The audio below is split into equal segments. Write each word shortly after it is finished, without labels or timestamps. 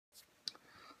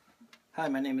Hi,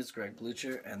 my name is Greg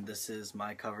Blucher, and this is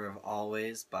my cover of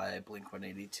Always by Blink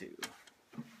 182.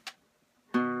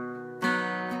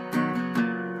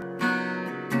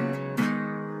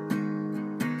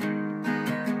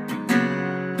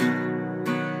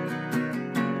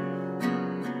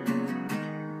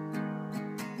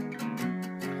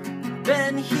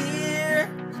 Been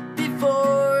here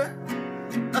before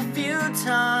a few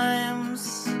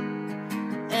times,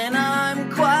 and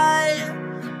I'm quite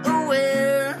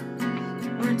aware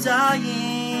we're dying,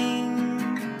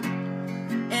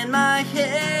 and my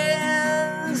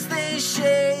hands they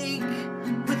shake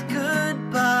with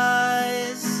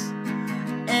goodbyes,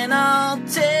 and I'll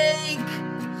take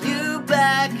you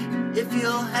back if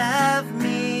you'll have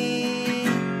me.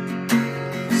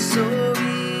 So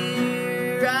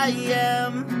here I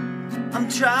am, I'm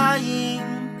trying.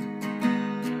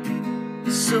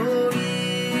 So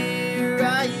here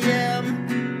I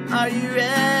am, are you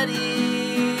ready?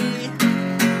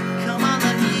 Come on,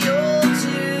 let me hold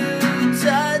you,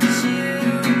 touch you,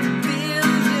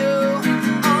 feel you,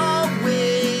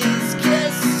 always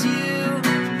kiss you,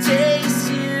 taste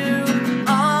you,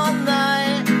 all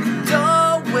night,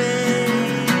 always.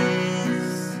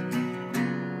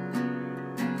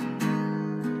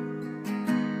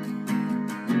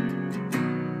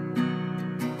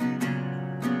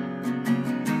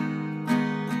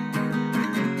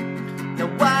 Now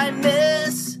I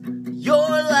miss your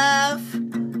laugh,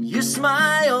 your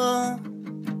smile,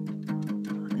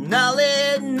 and I'll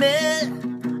admit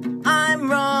I'm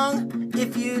wrong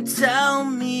if you tell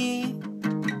me.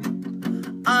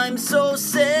 I'm so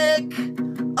sick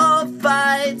of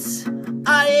fights,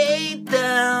 I hate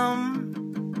them.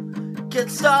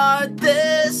 Can't start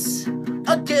this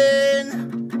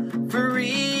again for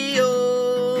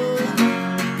real.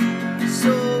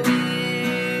 So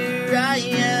here I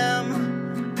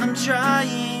am, I'm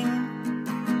trying.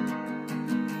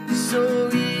 So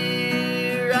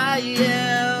here I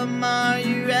am, are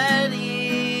you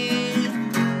ready?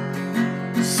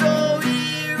 So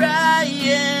here I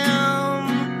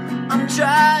am, I'm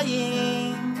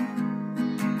trying.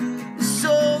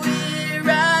 So here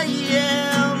I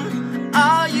am,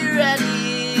 are you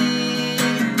ready?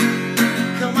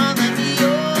 Come on, let me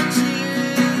hold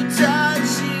you,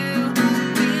 touch you,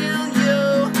 feel you,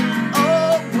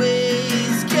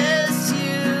 always kiss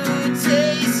you,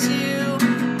 taste you,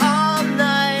 all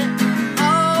night,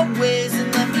 always. And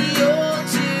let me hold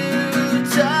you,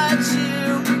 touch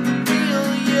you, feel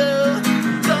you,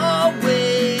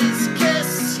 always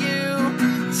kiss you,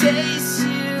 taste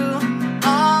you,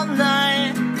 all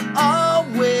night,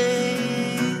 always.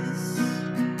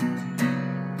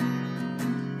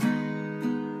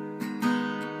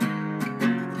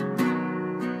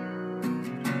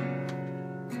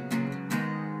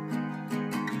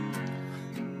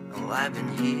 Oh, I've been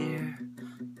here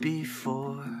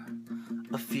before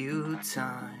a few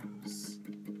times,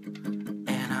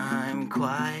 and I'm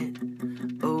quite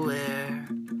aware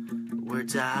we're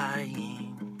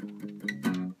dying.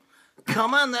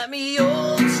 Come on, let me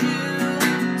hold you,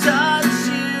 touch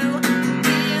you,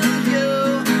 feel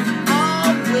you,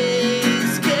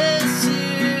 always kiss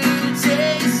you,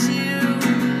 taste you,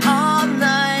 all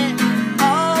night,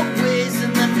 always.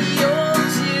 And let me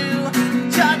hold you,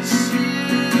 touch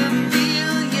you,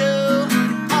 feel you,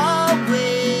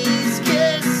 always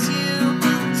kiss you,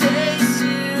 taste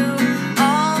you,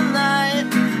 all night,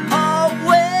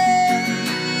 always.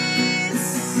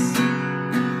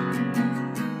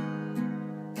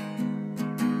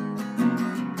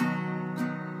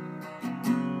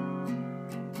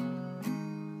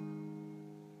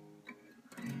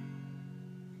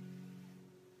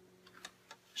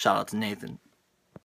 Shout out to Nathan.